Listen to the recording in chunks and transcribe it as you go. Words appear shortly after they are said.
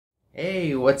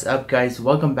Hey, what's up guys?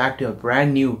 Welcome back to a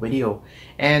brand new video.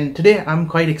 And today I'm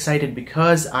quite excited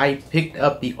because I picked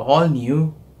up the all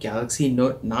new Galaxy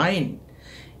Note 9.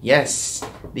 Yes,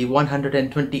 the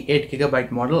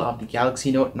 128GB model of the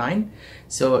Galaxy Note 9.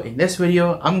 So in this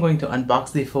video, I'm going to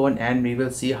unbox the phone and we will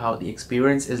see how the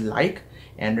experience is like.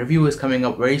 And review is coming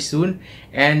up very soon.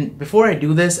 And before I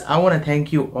do this, I want to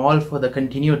thank you all for the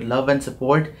continued love and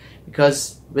support,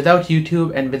 because without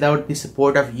YouTube and without the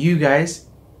support of you guys,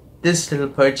 this little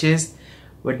purchase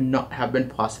would not have been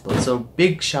possible. So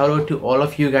big shout out to all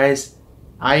of you guys.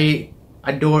 I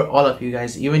adore all of you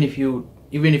guys, even if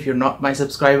you're not my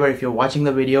subscriber, if you're watching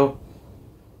the video.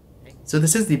 So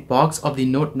this is the box of the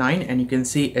Note 9 and you can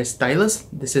see a stylus.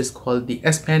 This is called the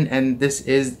S Pen and this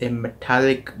is a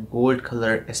metallic gold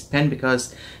color S Pen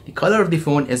because the color of the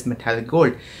phone is metallic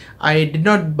gold. I did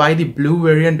not buy the blue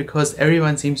variant because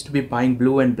everyone seems to be buying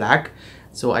blue and black.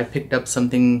 So I picked up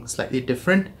something slightly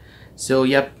different. So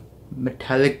yep,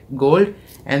 metallic gold,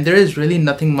 and there is really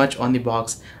nothing much on the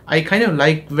box. I kind of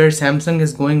like where Samsung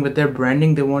is going with their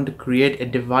branding. They want to create a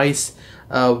device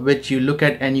which you look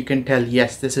at and you can tell,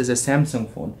 yes, this is a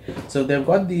Samsung phone. So they've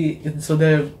got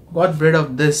rid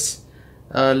of this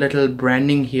little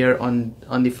branding here on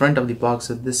the front of the box.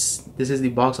 So this is the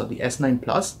box of the S9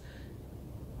 Plus.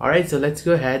 Alright, so let's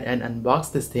go ahead and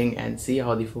unbox this thing and see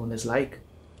how the phone is like.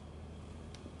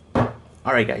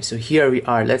 Alright guys, so here we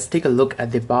are. Let's take a look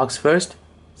at the box first.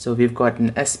 So we've got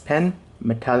an S Pen,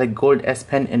 metallic gold S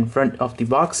Pen in front of the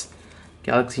box,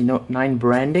 Galaxy Note 9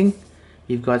 branding.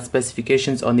 We've got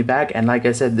specifications on the back, and like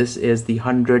I said, this is the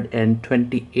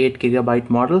 128GB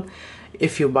model.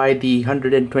 If you buy the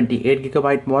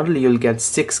 128GB model, you'll get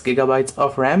 6GB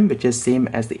of RAM, which is same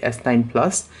as the S9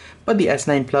 Plus, but the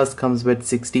S9 Plus comes with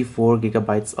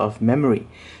 64GB of memory.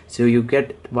 So you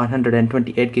get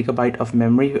 128GB of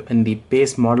memory in the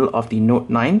base model of the Note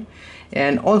 9.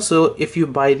 And also, if you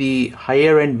buy the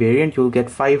higher end variant, you'll get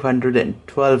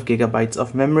 512GB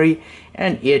of memory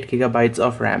and 8GB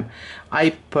of RAM.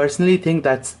 I personally think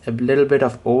that's a little bit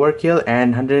of overkill,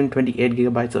 and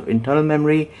 128GB of internal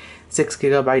memory,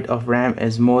 6GB of RAM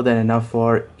is more than enough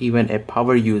for even a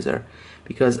power user.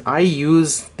 Because I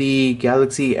use the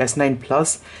Galaxy S9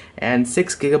 Plus and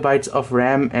 6GB of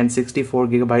RAM and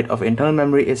 64GB of internal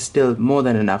memory is still more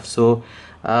than enough. So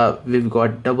we've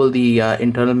got double the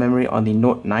internal memory on the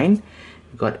Note 9.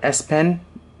 We've got S Pen,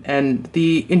 and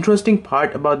the interesting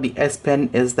part about the S Pen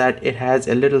is that it has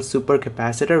a little super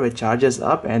capacitor which charges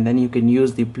up, and then you can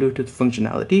use the Bluetooth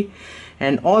functionality,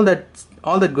 and all that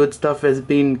good stuff has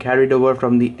been carried over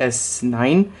from the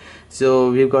S9.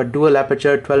 So we've got dual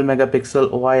aperture 12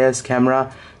 megapixel OIS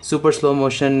camera, super slow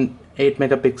motion 8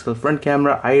 megapixel front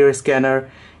camera, iris scanner,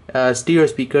 stereo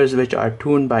speakers which are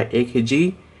tuned by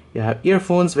AKG. You have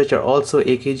earphones which are also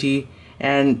AKG,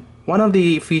 and one of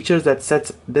the features that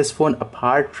sets this phone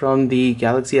apart from the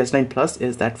Galaxy S9 Plus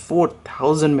is that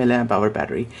 4000 mAh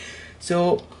battery.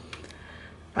 So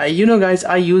you know guys,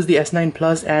 I use the S9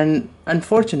 Plus and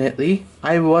unfortunately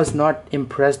I was not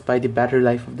impressed by the battery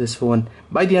life of this phone.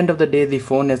 By the end of the day, the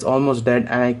phone is almost dead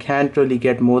and I can't really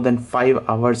get more than 5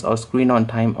 hours of screen on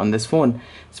time on this phone.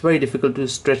 It's very difficult to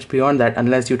stretch beyond that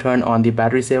unless you turn on the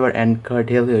battery saver and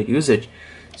curtail your usage.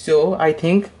 So I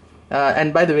think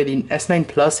and by the way, the S9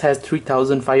 Plus has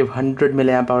 3500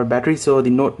 mAh battery, so the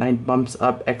Note 9 bumps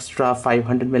up extra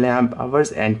 500 mAh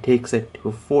and takes it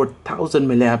to 4000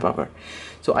 mAh.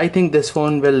 So I think this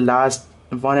phone will last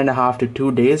 1.5 to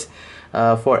 2 days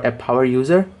for a power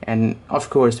user. And of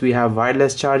course we have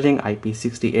wireless charging,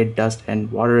 IP68 dust and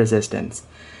water resistance.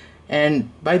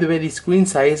 And by the way, the screen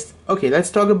size, okay, let's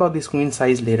talk about the screen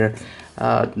size later.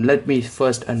 Let me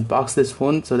first unbox this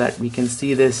phone so that we can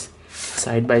see this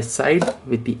side by side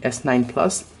with the S9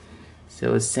 Plus.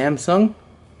 So Samsung.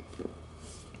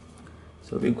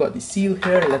 So we've got the seal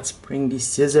here. Let's bring the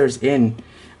scissors in.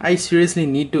 I seriously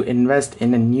need to invest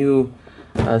in a new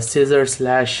scissor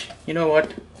slash, you know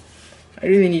what, I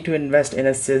really need to invest in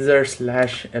a scissor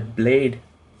slash a blade.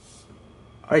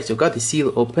 Alright, so got the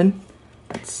seal open.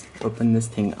 Let's open this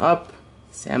thing up.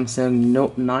 Samsung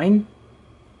Note 9.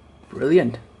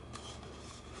 Brilliant.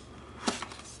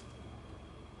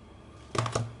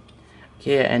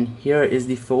 Okay, and here is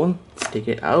the phone. Let's take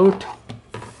it out.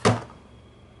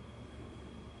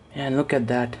 And look at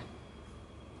that.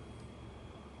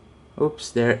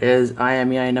 Oops, there is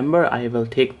IMEI number. I will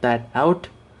take that out.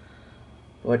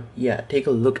 But yeah, take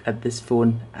a look at this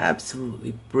phone.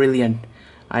 Absolutely brilliant.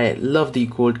 I love the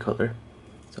gold color.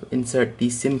 So insert the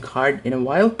SIM card in a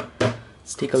while.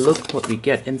 Let's take a look what we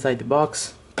get inside the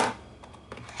box.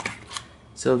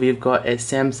 So we've got a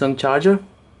Samsung charger,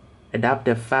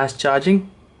 adaptive fast charging,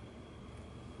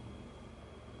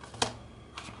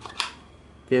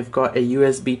 we've got a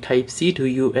USB Type-C to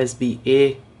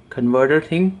USB-A converter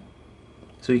thing,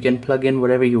 so you can plug in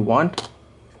whatever you want.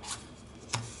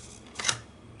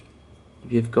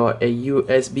 We've got a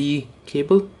USB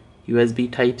cable,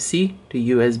 USB Type-C to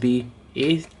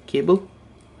USB-A cable.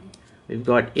 We've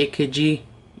got AKG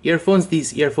earphones.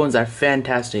 These earphones are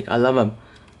fantastic. I love them.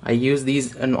 I use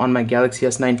these on my Galaxy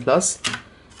S9 Plus.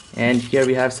 And here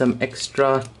we have some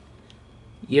extra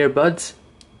earbuds.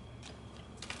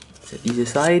 Set these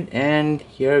aside, and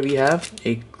here we have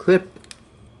a clip.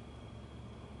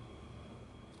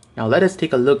 Now let us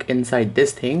take a look inside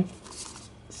this thing.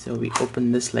 So we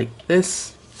open this like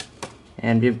this,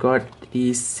 and we've got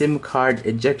the SIM card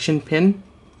ejection pin.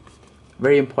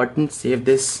 Very important, save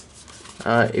this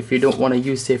if you don't want to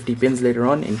use safety pins later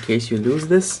on in case you lose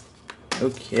this.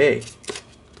 Okay.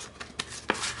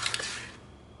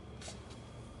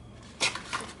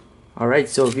 Alright,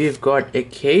 so we've got a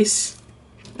case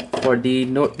for the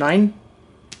Note 9.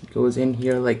 It goes in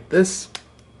here like this.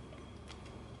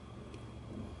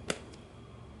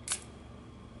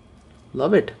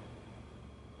 Love it.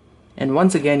 And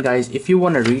once again guys, if you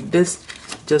want to read this,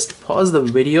 just pause the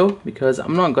video because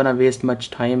I'm not gonna waste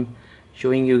much time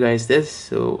showing you guys this.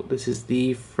 So this is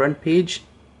the front page.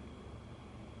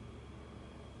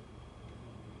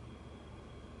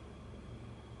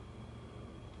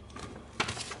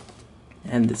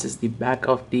 And this is the back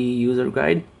of the user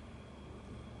guide.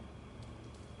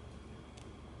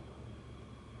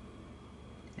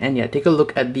 And yeah, take a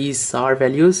look at these SAR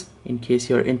values in case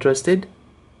you're interested.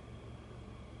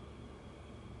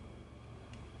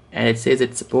 And it says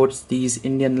it supports these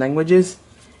Indian languages.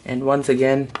 And once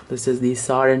again, this is the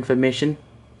SAR information.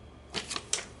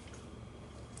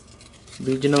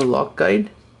 Regional lock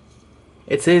guide.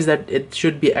 It says that it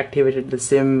should be activated the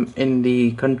SIM in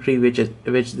the country which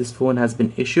this phone has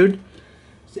been issued.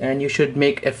 And you should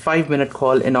make a 5-minute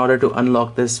call in order to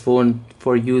unlock this phone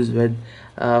for use with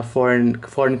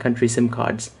foreign country SIM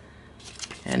cards,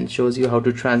 and shows you how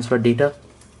to transfer data.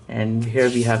 And here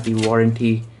we have the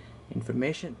warranty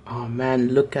information. Oh man,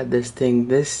 look at this thing.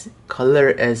 This color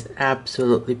is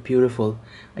absolutely beautiful.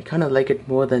 I kind of like it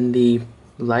more than the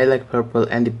lilac purple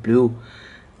and the blue.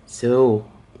 So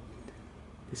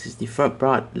this is the front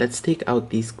part. Let's take out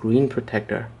the screen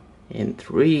protector in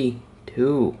 3,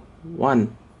 2,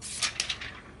 1.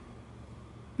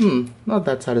 Not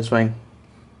that satisfying.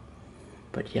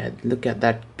 But yeah, look at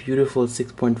that beautiful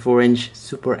 6.4-inch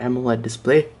Super AMOLED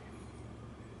display.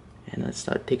 And let's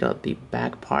take out the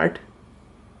back part.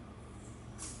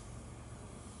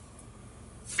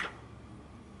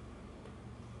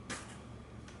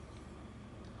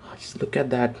 Just look at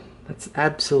that. That's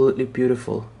absolutely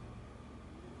beautiful.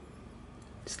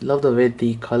 Just love the way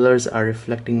the colors are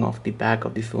reflecting off the back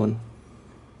of the phone.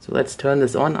 So let's turn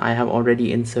this on. I have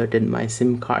already inserted my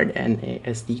SIM card and a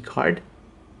SD card.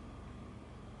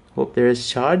 Hope there is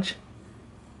charge.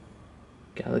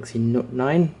 Galaxy Note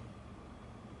 9.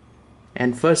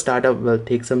 And first startup will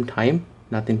take some time,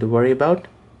 nothing to worry about.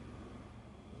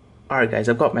 Alright guys,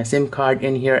 I've got my SIM card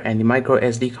in here and the micro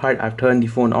SD card. I've turned the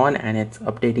phone on and it's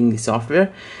updating the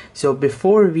software. So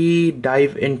before we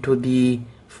dive into the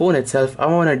phone itself, I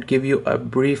want to give you a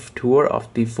brief tour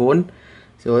of the phone.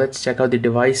 So let's check out the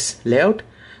device layout.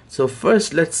 So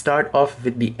first let's start off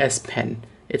with the S Pen.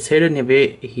 It's hidden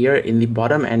away here in the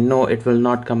bottom, and no, it will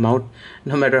not come out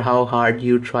no matter how hard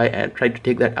you try to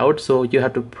take that out. So you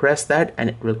have to press that and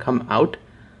it will come out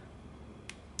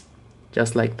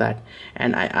just like that.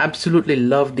 And I absolutely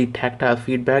love the tactile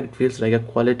feedback. It feels like a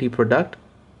quality product.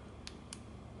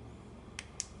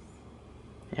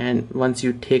 And once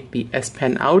you take the S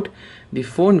Pen out, the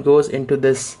phone goes into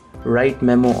this write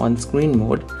memo on screen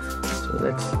mode. So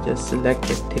let's just select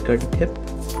a thicker tip.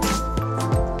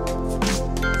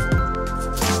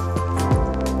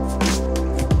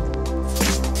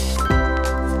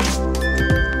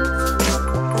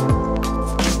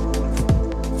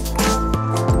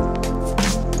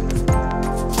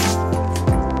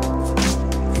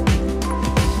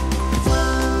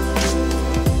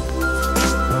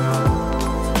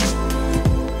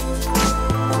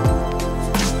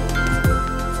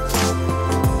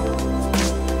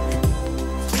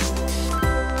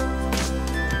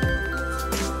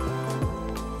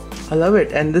 I love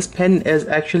it. And this pen is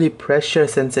actually pressure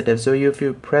sensitive, so if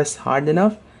you press hard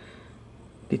enough,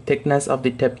 the thickness of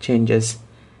the tip changes.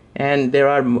 And there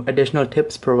are additional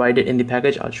tips provided in the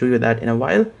package. I'll show you that in a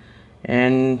while.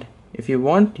 And if you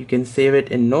want, you can save it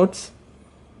in notes,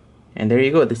 and there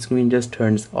you go, the screen just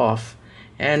turns off.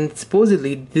 And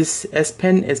supposedly this S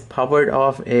Pen is powered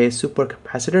off a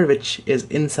supercapacitor which is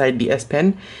inside the S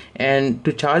Pen, and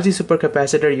to charge the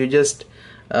supercapacitor you just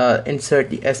insert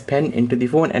the S Pen into the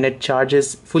phone and it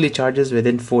fully charges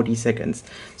within 40 seconds.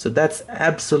 So that's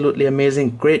absolutely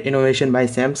amazing. Great innovation by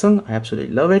Samsung. I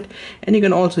absolutely love it. And you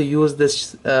can also use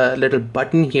this little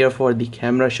button here for the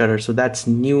camera shutter. So that's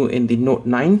new in the Note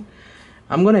 9.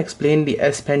 I'm gonna explain the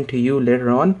S Pen to you later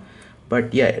on,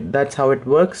 but yeah, that's how it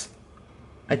works.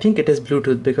 I think it is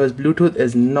Bluetooth because Bluetooth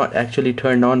is not actually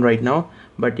turned on right now,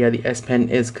 but yeah, the S Pen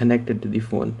is connected to the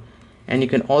phone. And you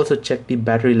can also check the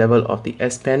battery level of the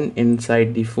S Pen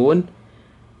inside the phone.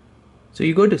 So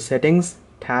you go to settings,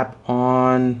 tap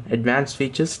on advanced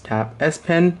features, tap S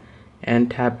Pen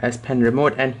and tap S Pen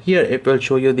remote, and here it will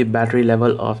show you the battery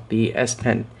level of the S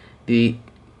Pen, the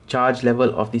charge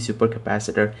level of the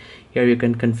supercapacitor. Here you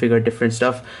can configure different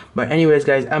stuff, but anyways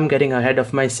guys, I'm getting ahead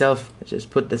of myself. Let's just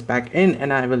put this back in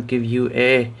and I will give you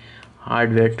a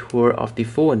hardware tour of the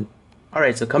phone.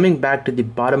 Alright, so coming back to the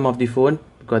bottom of the phone,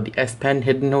 we've got the S Pen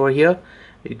hidden over here.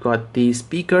 We got the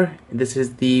speaker. This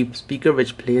is the speaker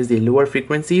which plays the lower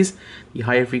frequencies. The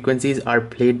higher frequencies are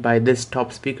played by this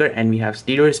top speaker, and we have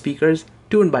stereo speakers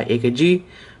tuned by AKG.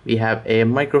 We have a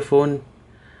microphone.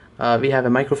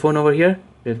 Over here.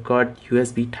 We've got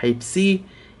USB Type-C,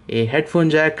 a headphone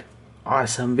jack.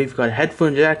 Awesome, we've got a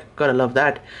headphone jack. Gotta love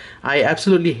that. I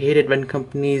absolutely hate it when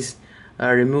companies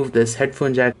remove this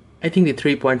headphone jack. I think the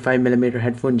 3.5mm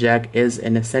headphone jack is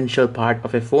an essential part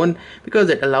of a phone because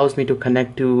it allows me to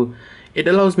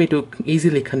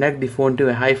easily connect the phone to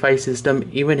a hi-fi system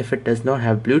even if it does not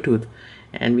have Bluetooth.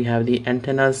 And we have the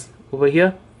antennas over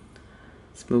here.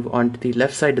 Let's move on to the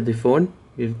left side of the phone.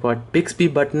 We've got Bixby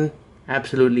button.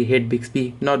 Absolutely hate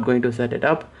Bixby, not going to set it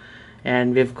up.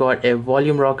 And we've got a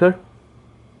volume rocker.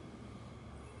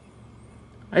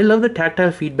 I love the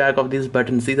tactile feedback of these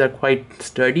buttons. These are quite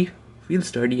sturdy, feel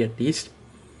sturdy at least.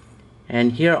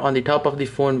 And here on the top of the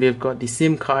phone we've got the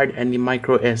SIM card and the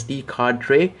micro SD card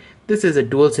tray. This is a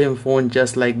dual SIM phone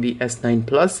just like the S9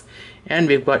 Plus, and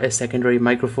we've got a secondary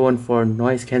microphone for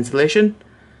noise cancellation.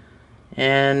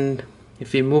 And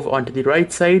if we move on to the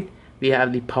right side, we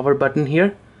have the power button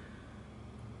here.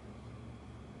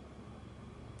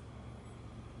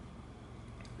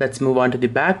 Let's move on to the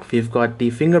back. We've got the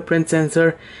fingerprint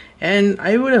sensor, and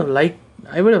I would have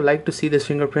liked to see this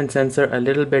fingerprint sensor a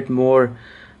little bit more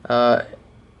lower,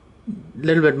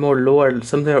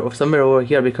 somewhere over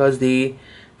here, because the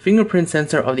fingerprint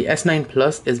sensor of the S9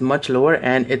 Plus is much lower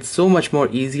and it's so much more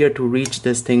easier to reach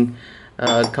this thing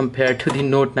compared to the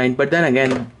Note 9. But then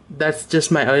again, that's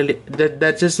just my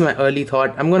early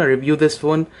thought. I'm gonna review this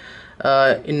phone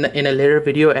in a later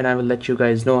video, and I will let you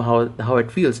guys know how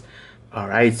it feels.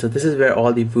 Alright, so this is where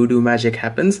all the voodoo magic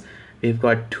happens. We've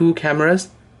got two cameras.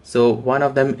 So one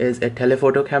of them is a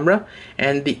telephoto camera,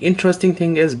 and the interesting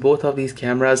thing is both of these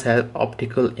cameras have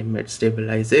optical image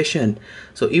stabilization.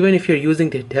 So even if you're using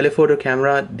the telephoto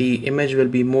camera, the image will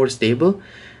be more stable.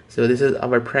 So this is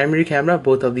our primary camera.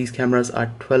 Both of these cameras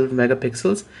are 12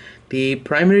 megapixels. The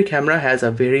primary camera has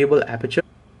a variable aperture,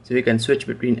 so we can switch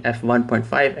between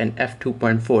f1.5 and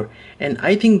f2.4. And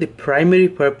I think the primary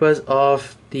purpose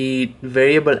of the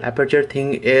variable aperture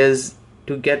thing is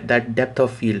to get that depth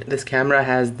of field. This camera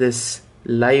has this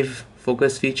live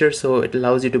focus feature, so it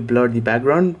allows you to blur the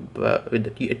background.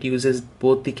 It uses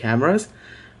both the cameras.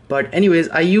 But anyways,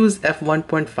 I use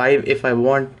f1.5 if I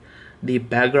want the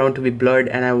background to be blurred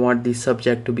and I want the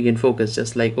subject to be in focus,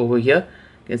 just like over here.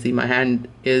 You can see my hand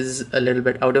is a little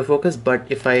bit out of focus, but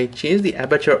if I change the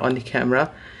aperture on the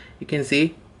camera, you can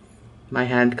see my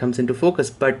hand comes into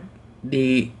focus. But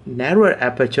the narrower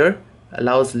aperture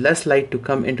allows less light to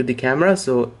come into the camera,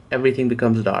 so everything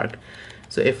becomes dark.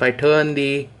 So if I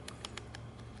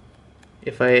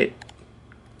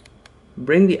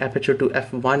bring the aperture to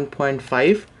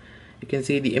f1.5, you can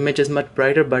see the image is much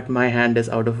brighter, but my hand is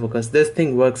out of focus. This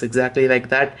thing works exactly like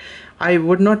that. I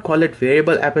would not call it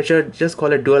variable aperture, just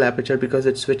call it dual aperture, because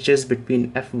it switches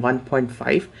between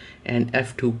f1.5 and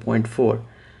f2.4.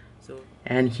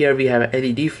 And here we have a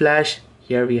LED flash.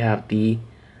 Here we have the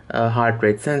heart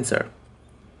rate sensor.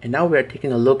 And now we're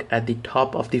taking a look at the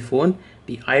top of the phone.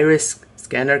 The iris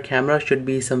scanner camera should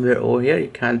be somewhere over here. You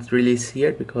can't really see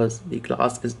it because the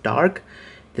glass is dark.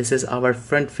 This is our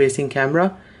front facing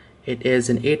camera. It is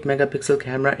an 8 megapixel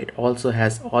camera. It also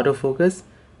has autofocus,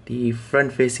 the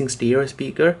front facing stereo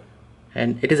speaker,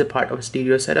 and it is a part of a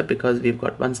stereo setup because we've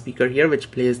got one speaker here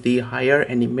which plays the higher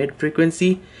and the mid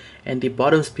frequency, and the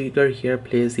bottom speaker here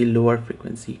plays the lower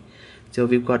frequency. So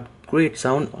we've got great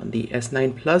sound on the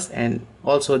S9 Plus, and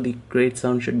also the great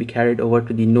sound should be carried over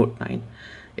to the Note 9.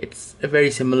 It's a very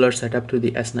similar setup to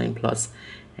the S9 Plus.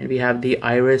 And we have the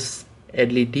iris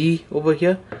LED over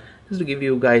here, just to give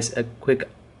you guys a quick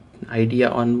idea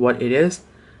on what it is.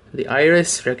 the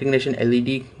iris recognition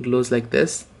LED glows like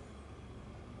this.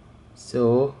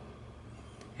 So,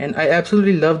 and I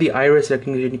absolutely love the iris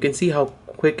recognition. You can see how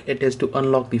quick it is to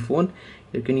unlock the phone.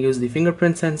 You can use the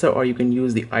fingerprint sensor or you can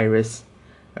use the iris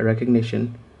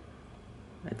recognition.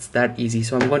 It's that easy.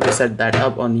 So I'm going to set that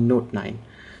up on the Note 9.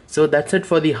 So that's it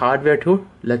for the hardware tour.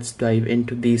 Let's dive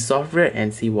into the software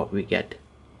and see what we get.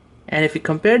 And if you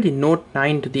compare the Note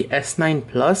 9 to the S9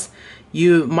 Plus,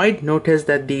 you might notice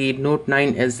that the Note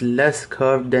 9 is less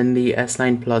curved than the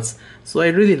S9 Plus. So I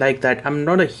really like that. I'm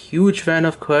not a huge fan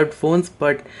of curved phones,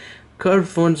 but curved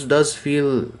phones does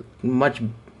feel much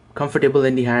comfortable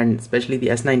in the hand, especially the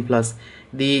S9 Plus.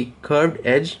 The curved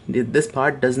edge, this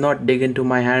part does not dig into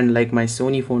my hand like my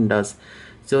Sony phone does.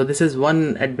 So this is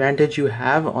one advantage you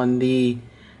have on the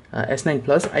S9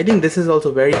 Plus. I think this is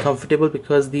also very comfortable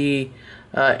because the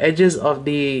edges of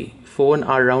the phone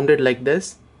are rounded like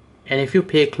this. And if you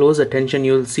pay close attention,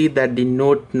 you'll see that the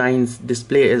Note 9's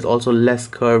display is also less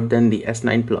curved than the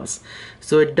S9 Plus.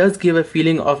 So it does give a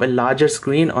feeling of a larger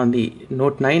screen on the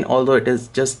Note 9, although it is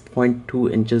just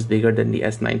 0.2 inches bigger than the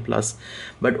S9 Plus.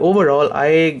 But overall,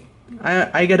 I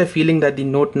get a feeling that the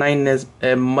Note 9 is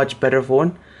a much better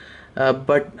phone.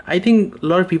 But I think a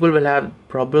lot of people will have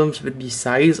problems with the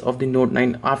size of the Note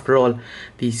 9. After all,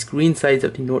 the screen size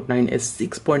of the Note 9 is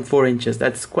 6.4 inches.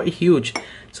 That's quite huge.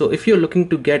 So if you're looking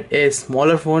to get a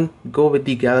smaller phone, go with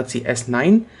the Galaxy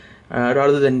S9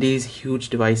 rather than these huge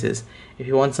devices. If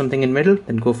you want something in middle,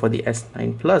 then go for the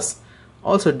S9 Plus.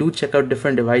 Also, do check out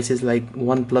different devices like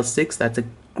OnePlus 6. That's a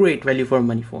great value for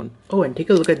money phone. Oh, and take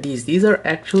a look at these. These are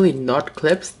actually not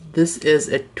clips. This is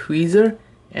a tweezer.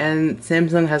 And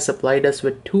Samsung has supplied us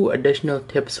with 2 additional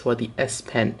tips for the S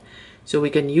Pen. So we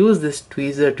can use this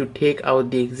tweezer to take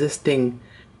out the existing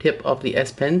tip of the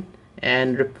S Pen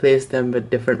and replace them with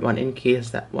different one in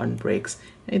case that one breaks.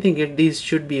 I think these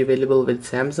should be available with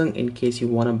Samsung in case you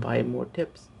want to buy more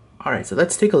tips. Alright, so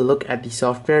let's take a look at the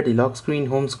software, the lock screen,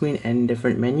 home screen, and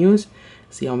different menus.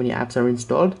 See how many apps are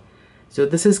installed. So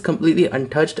this is completely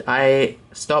untouched. I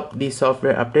stopped the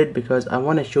software update because I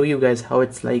want to show you guys how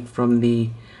it's like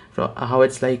how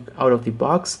it's like out of the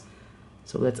box.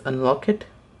 So let's unlock it.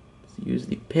 Let's use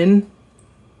the pin.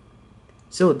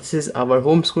 So this is our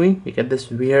home screen. We get this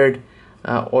weird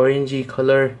orangey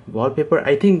color wallpaper.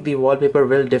 I think the wallpaper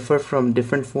will differ from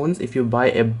different phones. If you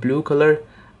buy a blue color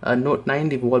Note 9,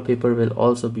 the wallpaper will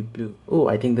also be blue. Oh,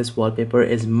 I think this wallpaper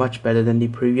is much better than the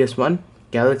previous one.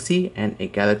 Galaxy and a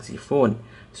Galaxy phone.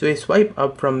 So you swipe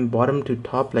up from bottom to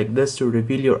top like this to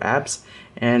reveal your apps,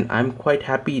 and I'm quite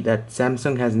happy that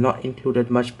Samsung has not included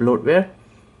much bloatware.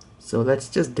 So let's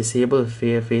just disable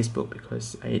Facebook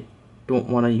because I don't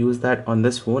want to use that on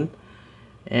this phone.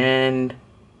 And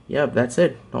yeah, that's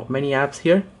it. Not many apps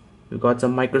here. We've got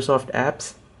some Microsoft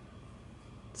apps,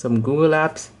 some Google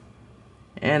apps,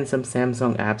 and some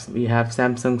Samsung apps. We have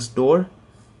Samsung Store.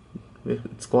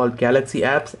 It's called Galaxy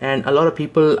Apps, and a lot of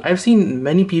people, I've seen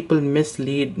many people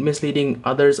misleading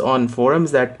others on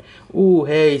forums that, oh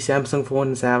hey, Samsung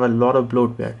phones have a lot of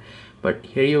bloatware. But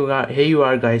here you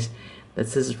are guys.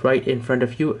 This is right in front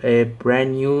of you, a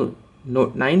brand new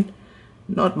Note 9.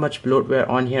 Not much bloatware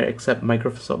on here except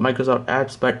Microsoft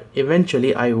apps, but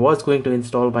eventually I was going to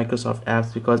install Microsoft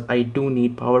apps because I do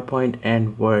need PowerPoint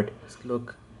and Word.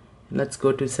 Let's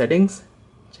go to settings,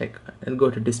 check and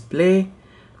go to display.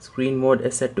 Screen mode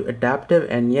is set to adaptive,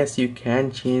 and yes, you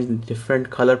can change the different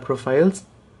color profiles.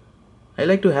 I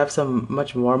like to have some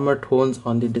much warmer tones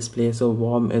on the display, so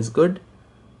warm is good.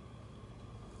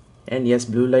 And yes,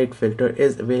 blue light filter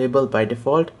is available by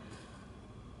default.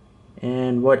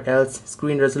 And what else?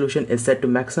 Screen resolution is set to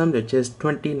maximum, which is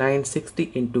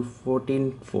 2960 into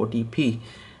 1440p.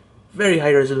 Very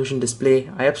high resolution display.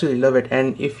 I absolutely love it.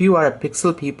 And if you are a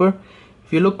pixel peeper,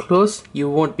 if you look close, you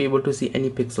won't be able to see any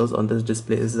pixels on this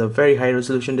display. This is a very high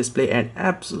resolution display and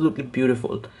absolutely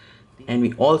beautiful. And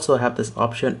we also have this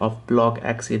option of block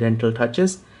accidental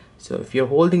touches. So if you're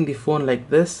holding the phone like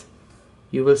this,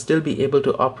 you will still be able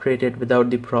to operate it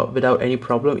without any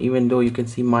problem, even though you can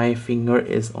see my finger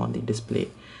is on the display.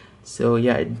 So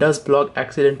yeah, it does block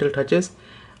accidental touches.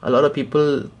 A lot of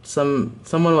people,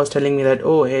 someone was telling me that,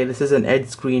 oh hey, this is an edge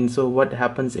screen, so what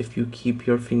happens if you keep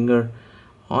your finger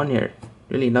on here?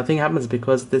 Really, nothing happens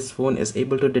because this phone is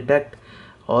able to detect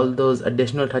all those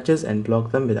additional touches and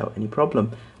block them without any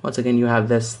problem. Once again, you have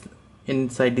this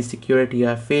inside the security, you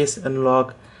have face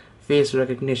unlock, face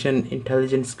recognition,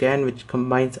 intelligent scan, which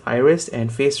combines iris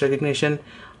and face recognition,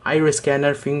 iris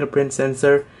scanner, fingerprint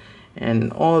sensor,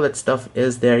 and all that stuff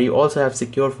is there. You also have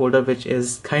secure folder, which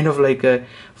is kind of like a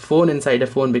phone inside a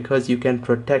phone because you can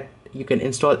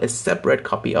install a separate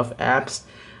copy of apps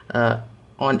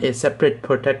on a separate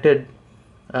protected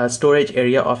storage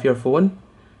area of your phone,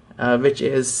 which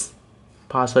is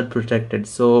password protected,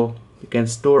 so you can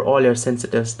store all your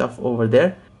sensitive stuff over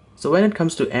there. So when it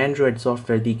comes to Android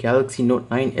software, the Galaxy Note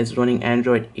 9 is running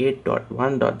Android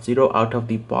 8.1.0 out of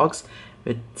the box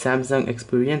with Samsung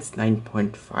Experience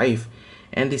 9.5,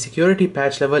 and the security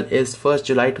patch level is 1st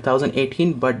July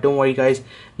 2018. But don't worry guys,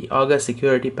 the August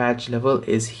security patch level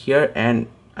is here, and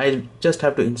I just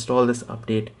have to install this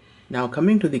update. Now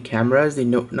coming to the cameras, the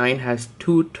Note 9 has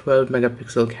two 12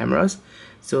 megapixel cameras.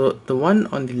 So the one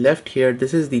on the left here,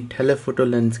 this is the telephoto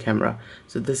lens camera.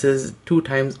 So this is 2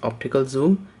 times optical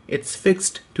zoom. It's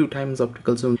fixed 2 times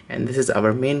optical zoom, and this is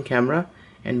our main camera,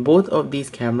 and both of these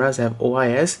cameras have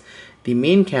OIS. The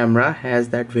main camera has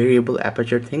that variable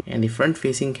aperture thing, and the front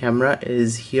facing camera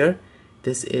is here.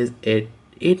 This is a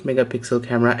 8 megapixel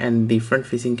camera, and the front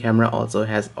facing camera also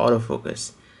has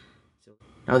autofocus.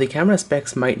 Now the camera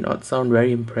specs might not sound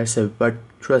very impressive, but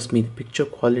trust me, the picture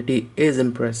quality is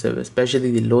impressive,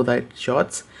 especially the low light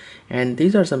shots. And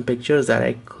these are some pictures that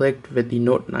I clicked with the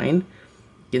Note 9.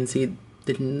 You can see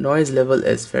the noise level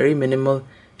is very minimal.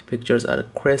 The pictures are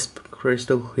crisp,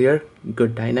 crystal clear,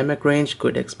 good dynamic range,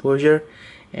 good exposure,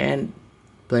 and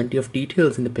plenty of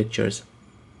details in the pictures.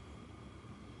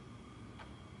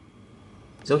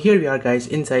 So here we are guys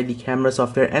inside the camera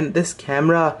software, and this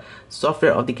camera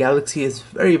software of the Galaxy is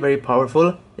very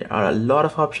powerful. There are a lot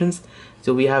of options.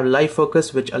 So we have live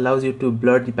focus, which allows you to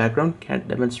blur the background. Can't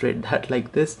demonstrate that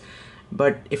like this,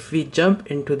 but if we jump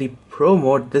into the Pro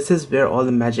mode, this is where all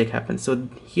the magic happens. So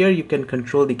here you can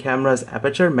control the camera's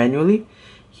aperture manually.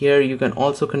 Here you can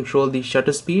also control the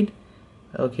shutter speed.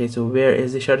 Okay, so where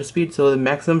is the shutter speed? So the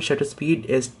maximum shutter speed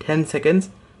is 10 seconds.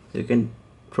 So you can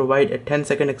provide a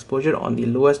 10-second exposure on the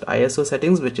lowest ISO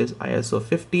settings, which is ISO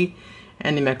 50,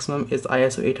 and the maximum is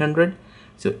ISO 800.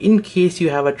 So in case you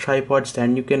have a tripod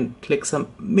stand, you can click some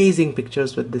amazing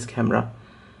pictures with this camera.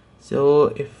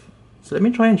 So let me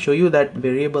try and show you that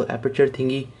variable aperture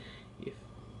thingy.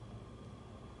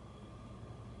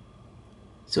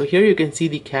 So here you can see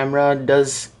the camera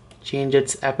does change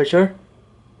its aperture.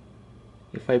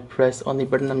 If I press on the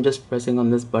button, I'm just pressing on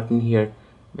this button here,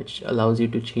 which allows you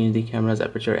to change the camera's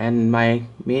aperture, and my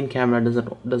main camera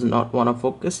does not want to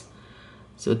focus.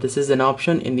 So this is an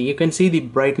option. You can see the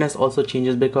brightness also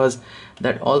changes, because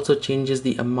that also changes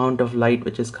the amount of light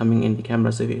which is coming in the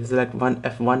camera. So if you select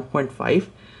f1.5,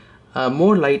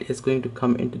 more light is going to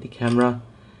come into the camera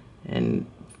and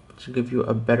to give you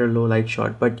a better low light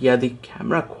shot. But yeah, the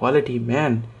camera quality,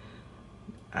 man,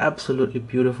 absolutely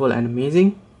beautiful and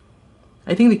amazing.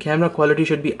 I think the camera quality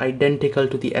should be identical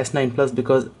to the S9 Plus,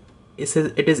 because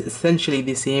it is essentially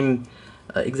the same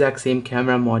exact same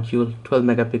camera module, 12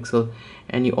 megapixel,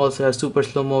 and you also have super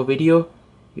slow-mo video.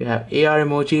 You have AR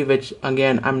emoji, which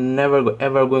again I'm never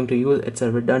ever going to use. It's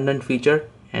a redundant feature,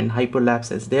 and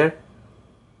hyperlapse is there.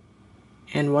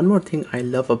 And one more thing I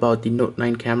love about the Note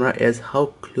 9 camera is how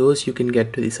close you can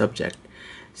get to the subject.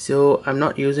 So I'm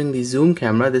not using the zoom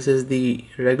camera. This is the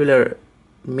regular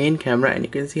main camera, and you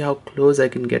can see how close I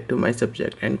can get to my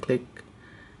subject, and click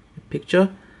a picture,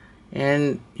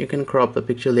 and you can crop the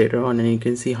picture later on, and you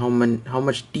can see how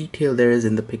much detail there is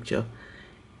in the picture.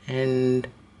 And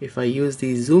if I use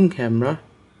the zoom camera,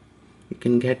 you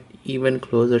can get even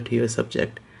closer to your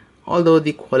subject. Although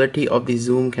the quality of the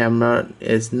zoom camera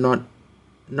is not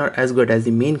as good as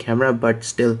the main camera, but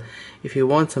still, if you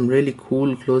want some really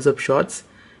cool close-up shots,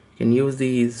 you can use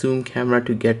the zoom camera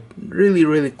to get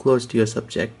really close to your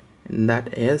subject, and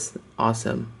that is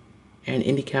awesome. And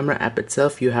in the camera app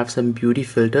itself, you have some beauty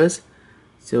filters.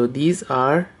 So these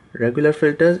are regular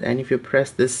filters, and if you press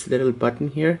this little button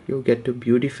here, you'll get to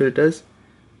beauty filters.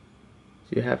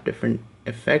 So you have different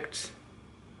effects,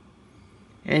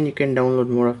 and you can download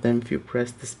more of them if you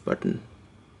press this button.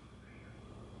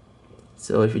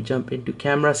 So if you jump into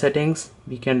camera settings,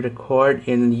 we can record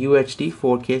in UHD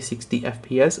 4K 60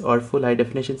 FPS or full high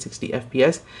definition 60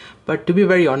 FPS. But to be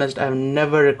very honest, I've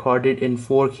never recorded in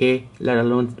 4K, let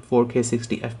alone 4K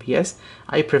 60 FPS.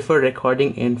 I prefer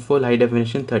recording in full high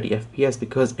definition 30 FPS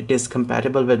because it is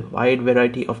compatible with wide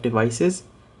variety of devices.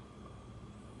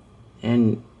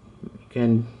 And you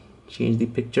can change the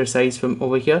picture size from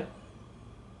over here.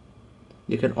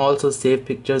 You can also save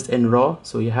pictures in RAW,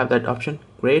 so you have that option.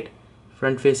 Great.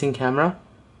 Front facing camera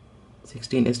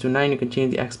 16:9. You can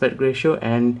change the aspect ratio,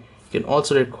 and you can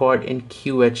also record in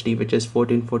QHD, which is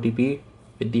 1440p,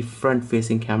 with the front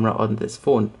facing camera on this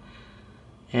phone.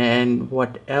 And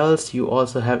what else? You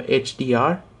also have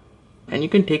HDR, and you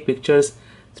can take pictures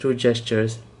through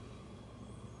gestures.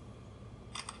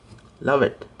 Love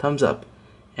it, thumbs up.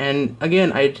 And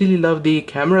again, I really love the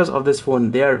cameras of this phone.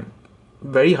 They are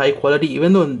very high quality,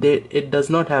 even though it does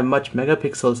not have much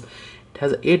megapixels. It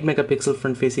has an 8 megapixel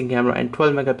front facing camera and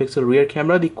 12 megapixel rear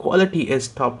camera. The quality is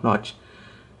top notch.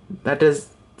 That is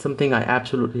something I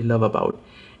absolutely love about.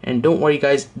 And don't worry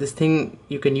guys, this thing,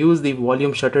 you can use the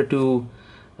volume shutter to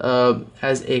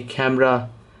as a camera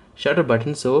shutter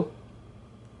button, so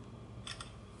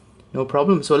no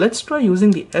problem. So let's try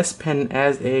using the S Pen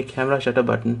as a camera shutter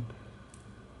button.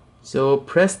 So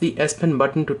press the S Pen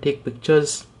button to take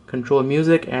pictures, control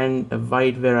music, and a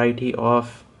wide range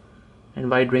of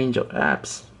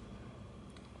apps.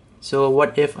 So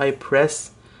what if I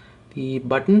press the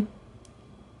button?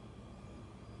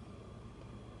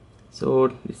 So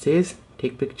it says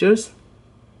take pictures.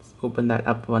 Let's open that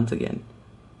up once again.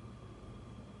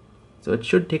 So it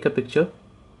should take a picture,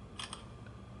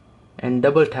 and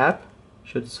double tap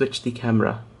should switch the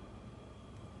camera.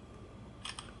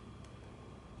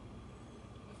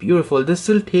 Beautiful. This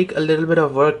will take a little bit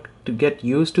of work to get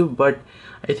used to, but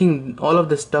I think all of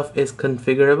this stuff is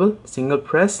configurable. Single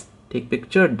press, take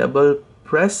picture, double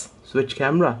press, switch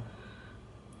camera.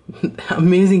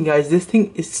 Amazing guys, this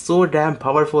thing is so damn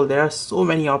powerful. There are so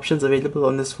many options available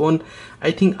on this phone.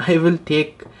 I think I will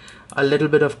take a little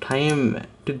bit of time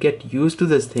to get used to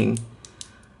this thing.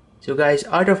 So guys,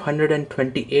 out of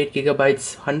 128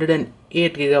 gigabytes,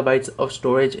 108 gigabytes of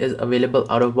storage is available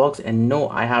out of box, and no,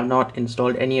 I have not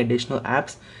installed any additional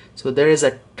apps. So there is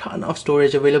a ton of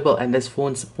storage available, and this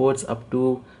phone supports up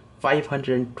to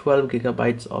 512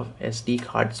 gigabytes of SD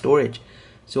card storage.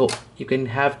 So you can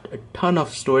have a ton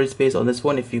of storage space on this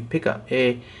phone. If you pick up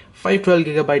a 512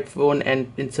 gigabyte phone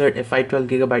and insert a 512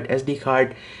 gigabyte SD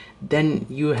card, then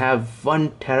you have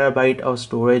 1 terabyte of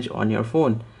storage on your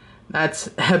phone. That's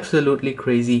absolutely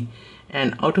crazy.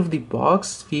 And out of the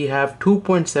box we have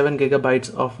 2.7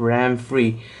 gigabytes of RAM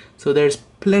free, so there's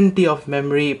plenty of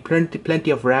memory,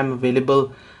 plenty of RAM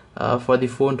available for the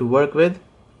phone to work with.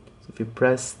 So if you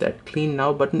press that clean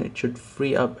now button, it should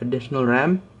free up additional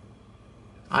RAM.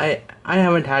 I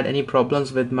haven't had any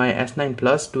problems with my S9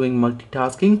 Plus doing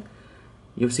multitasking.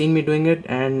 You've seen me doing it,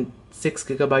 and 6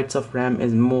 gigabytes of RAM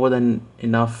is more than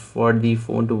enough for the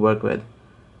phone to work with.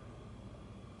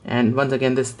 And once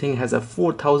again, this thing has a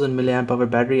 4000 milliamp hour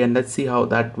battery, and let's see how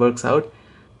that works out.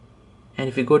 And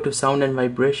if you go to sound and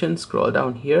vibration, scroll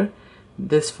down here,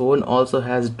 this phone also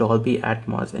has Dolby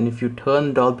Atmos, and if you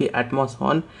turn Dolby Atmos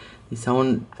on, the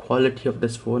sound quality of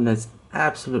this phone is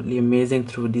absolutely amazing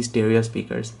through these stereo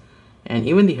speakers, and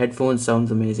even the headphones sounds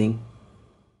amazing.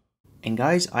 And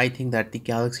guys, I think that the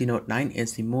Galaxy Note 9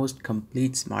 is the most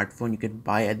complete smartphone you can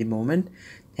buy at the moment.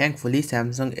 Thankfully,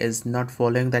 Samsung is not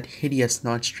following that hideous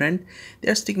notch trend.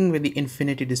 They're sticking with the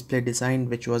infinity display design,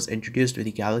 which was introduced with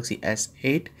the Galaxy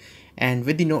S8. And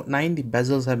with the Note 9, the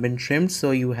bezels have been trimmed,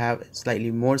 so you have slightly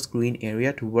more screen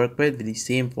area to work with the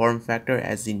same form factor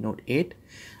as the Note 8.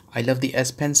 I love the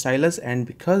S Pen stylus, and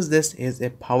because this is a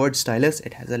powered stylus,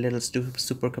 it has a little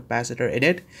super capacitor in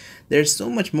it. There's so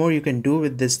much more you can do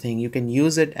with this thing. You can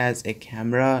use it as a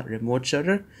camera remote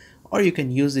shutter, or you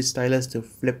can use the stylus to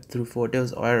flip through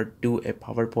photos or do a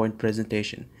PowerPoint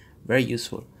presentation. Very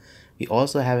useful. We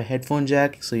also have a headphone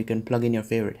jack, so you can plug in your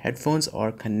favorite headphones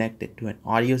or connect it to an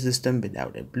audio system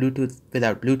without Bluetooth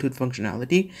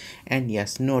functionality. And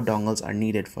yes, no dongles are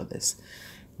needed for this.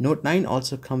 Note 9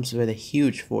 also comes with a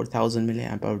huge 4000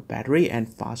 mAh battery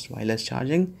and fast wireless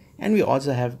charging, and we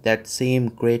also have that same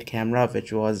great camera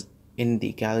which was in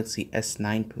the Galaxy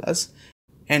S9 Plus.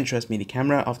 And trust me, the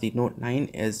camera of the Note 9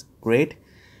 is great.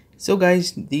 So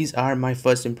guys, these are my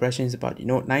first impressions about the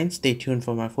Note 9. Stay tuned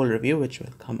for my full review, which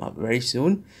will come up very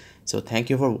soon. So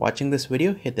thank you for watching this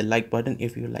video. Hit the like button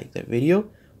if you like the video.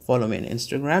 Follow me on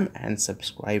Instagram and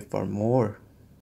subscribe for more.